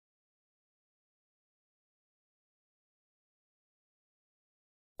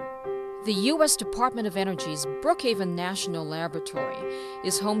The U.S. Department of Energy's Brookhaven National Laboratory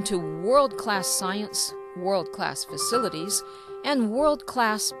is home to world-class science, world-class facilities, and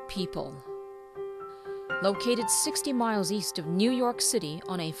world-class people. Located 60 miles east of New York City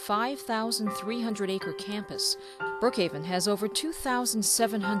on a 5,300-acre campus, Brookhaven has over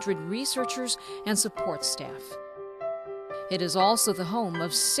 2,700 researchers and support staff. It is also the home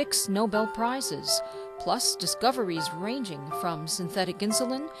of 6 Nobel Prizes, plus discoveries ranging from synthetic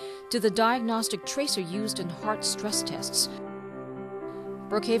insulin to the diagnostic tracer used in heart stress tests.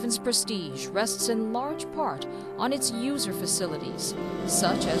 Brookhaven's prestige rests in large part on its user facilities,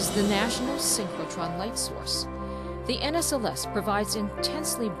 such as the National Synchrotron light source. The NSLS provides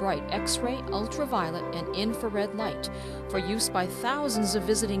intensely bright X-ray, ultraviolet, and infrared light for use by thousands of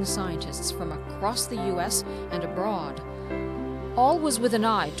visiting scientists from across the U.S. and abroad. All was with an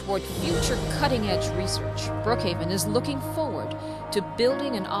eye toward future cutting-edge research. Brookhaven is looking forward to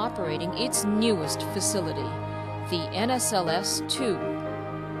building and operating its newest facility, the NSLS-II.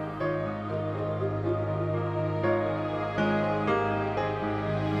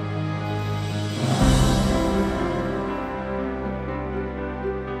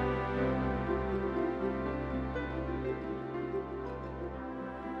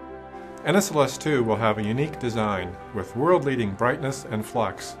 NSLS-II will have a unique design with world-leading brightness and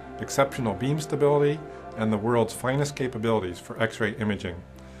flux, exceptional beam stability, and the world's finest capabilities for X-ray imaging.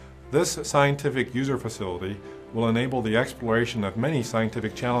 This scientific user facility will enable the exploration of many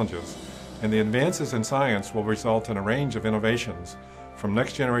scientific challenges, and the advances in science will result in a range of innovations, from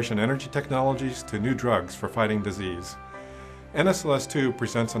next-generation energy technologies to new drugs for fighting disease. NSLS-II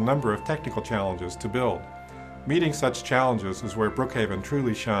presents a number of technical challenges to build. Meeting such challenges is where Brookhaven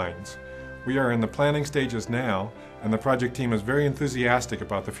truly shines. We are in the planning stages now, and the project team is very enthusiastic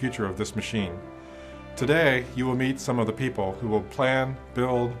about the future of this machine. Today, you will meet some of the people who will plan,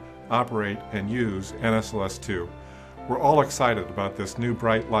 build, operate, and use NSLS-II. We're all excited about this new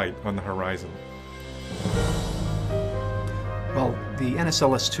bright light on the horizon. Well, the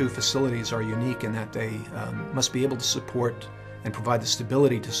NSLS-II facilities are unique in that they must be able to support and provide the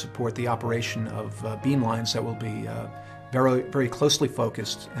stability to support the operation of beam lines that will be very closely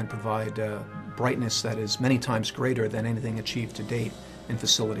focused and provide brightness that is many times greater than anything achieved to date in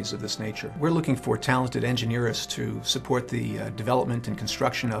facilities of this nature. We're looking for talented engineers to support the development and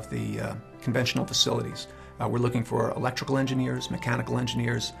construction of the conventional facilities. We're looking for electrical engineers, mechanical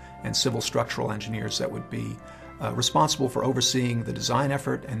engineers, and civil structural engineers that would be responsible for overseeing the design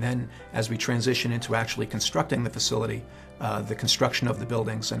effort, and then as we transition into actually constructing the facility, the construction of the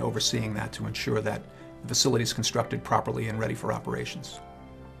buildings and overseeing that to ensure that the facility is constructed properly and ready for operations.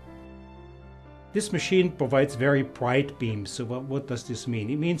 This machine provides very bright beams. So what does this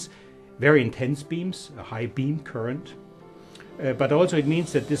mean? It means very intense beams, a high beam current, but also it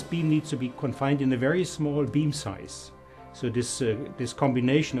means that this beam needs to be confined in a very small beam size. So this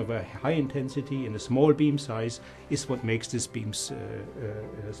combination of a high intensity and a small beam size is what makes these beams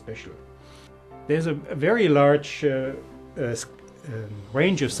special. There's a very large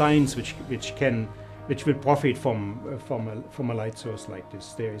range of science which will profit from a light source like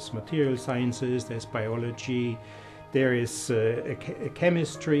this. There is material sciences, there's biology, there is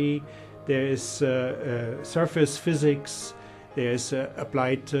chemistry, there is surface physics, there's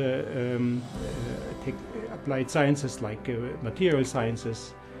applied sciences like material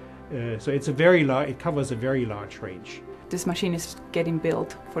sciences. So it covers a very large range. This machine is getting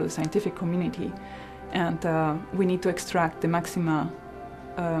built for the scientific community, and we need to extract the maxima.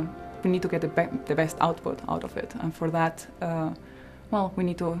 We need to get the best output out of it, and for that, well, we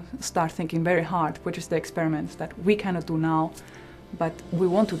need to start thinking very hard, which is the experiments that we cannot do now, but we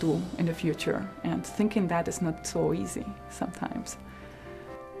want to do in the future, and thinking that is not so easy sometimes.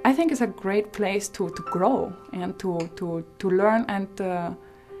 I think it's a great place to grow and to learn, and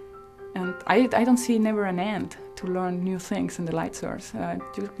I don't see never an end to learn new things in the light source.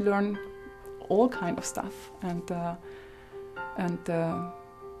 You learn all kind of stuff, and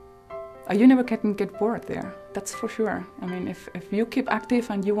you never can get bored there. That's for sure. I mean, if you keep active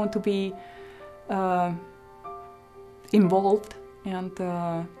and you want to be involved, and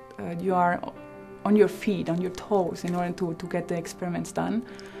you are on your feet, on your toes in order to get the experiments done,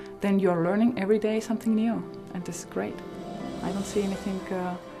 then you're learning every day something new, and this is great. I don't see anything.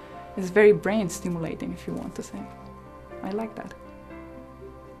 It's very brain stimulating, if you want to say. I like that.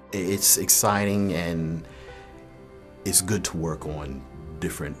 It's exciting, and it's good to work on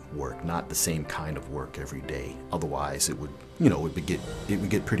different work, not the same kind of work every day. Otherwise, it would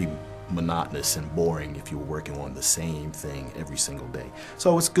get pretty monotonous and boring if you were working on the same thing every single day.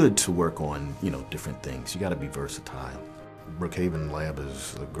 So it's good to work on, different things. You got to be versatile. Brookhaven lab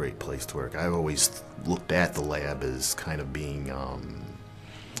is a great place to work. I've always looked at the lab as kind of being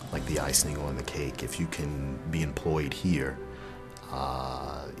like the icing on the cake. If you can be employed here,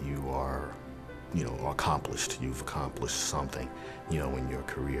 you are, accomplished. You've accomplished something, in your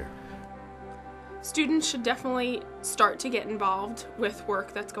career. Students should definitely start to get involved with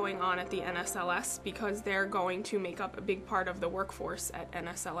work that's going on at the NSLS because they're going to make up a big part of the workforce at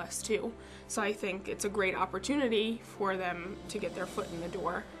NSLS-II. So I think it's a great opportunity for them to get their foot in the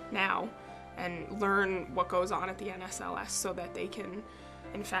door now and learn what goes on at the NSLS so that they can,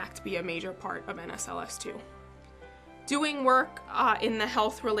 in fact, be a major part of NSLS-II. Doing work in the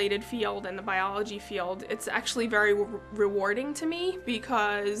health-related field and the biology field, it's actually very rewarding to me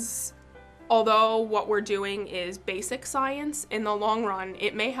because although what we're doing is basic science, in the long run,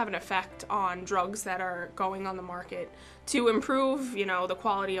 it may have an effect on drugs that are going on the market to improve, the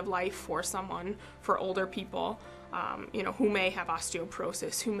quality of life for someone, for older people, who may have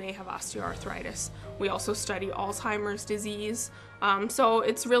osteoporosis, who may have osteoarthritis. We also study Alzheimer's disease. So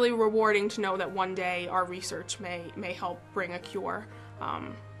it's really rewarding to know that one day our research may help bring a cure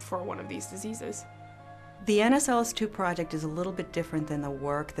for one of these diseases. The NSLS-II project is a little bit different than the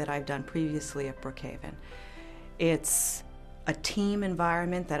work that I've done previously at Brookhaven. It's a team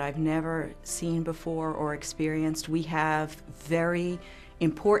environment that I've never seen before or experienced. We have very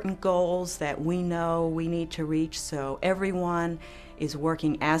important goals that we know we need to reach, so everyone is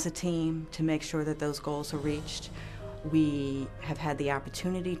working as a team to make sure that those goals are reached. We have had the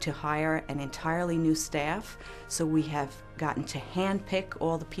opportunity to hire an entirely new staff, so we have gotten to handpick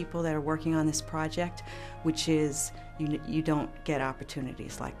all the people that are working on this project, which is, you don't get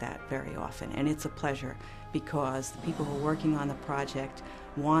opportunities like that very often, and it's a pleasure because the people who are working on the project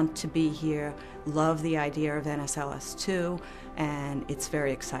want to be here, love the idea of NSLS-II, and it's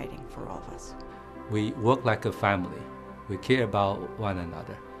very exciting for all of us. We work like a family. We care about one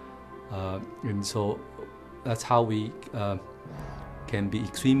another, and so that's how we can be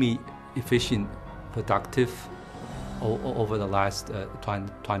extremely efficient, productive over the last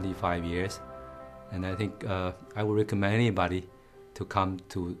 25 years. And I think I would recommend anybody to come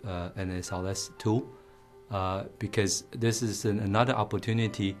to NSLS-II because this is another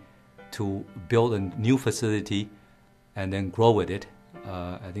opportunity to build a new facility and then grow with it.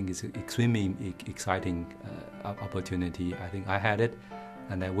 I think it's an extremely exciting opportunity. I think I had it,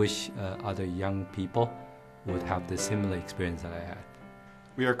 and I wish other young people would have the similar experience that I had.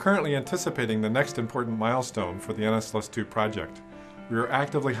 We are currently anticipating the next important milestone for the NSLS-II project. We are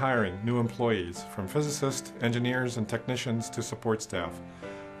actively hiring new employees, from physicists, engineers, and technicians to support staff.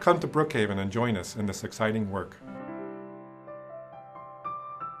 Come to Brookhaven and join us in this exciting work.